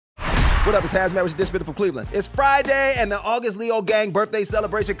What up, it's HazMatt with your Dishin from Cleveland. It's Friday and the August Leo Gang birthday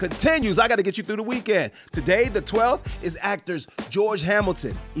celebration continues. I gotta get you through the weekend. Today, the 12th, is actors George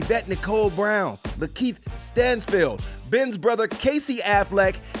Hamilton, Yvette Nicole Brown, Lakeith Stansfield, Ben's brother Casey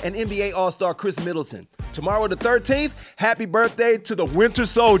Affleck, and NBA All-Star Chris Middleton. Tomorrow, the 13th, happy birthday to the Winter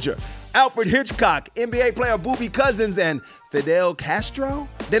Soldier, Alfred Hitchcock, NBA player Boobie Cousins, and Fidel Castro.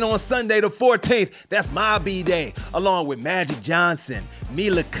 Then on Sunday the 14th, that's my B-Day, along with Magic Johnson,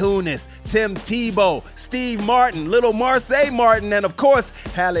 Mila Kunis, Tim Tebow, Steve Martin, Little Marseille Martin, and of course,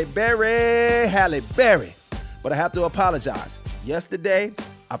 Halle Berry. But I have to apologize. Yesterday,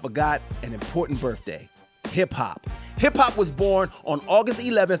 I forgot an important birthday, hip-hop. Hip-hop was born on August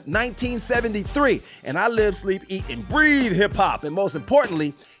 11th, 1973, and I live, sleep, eat, and breathe hip-hop. And most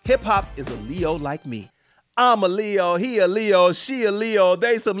importantly, hip-hop is a Leo like me. I'm a Leo, he a Leo, she a Leo,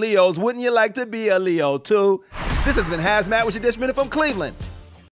 they some Leos. Wouldn't you like to be a Leo too? This has been HazMatt with your Dishin from Cleveland.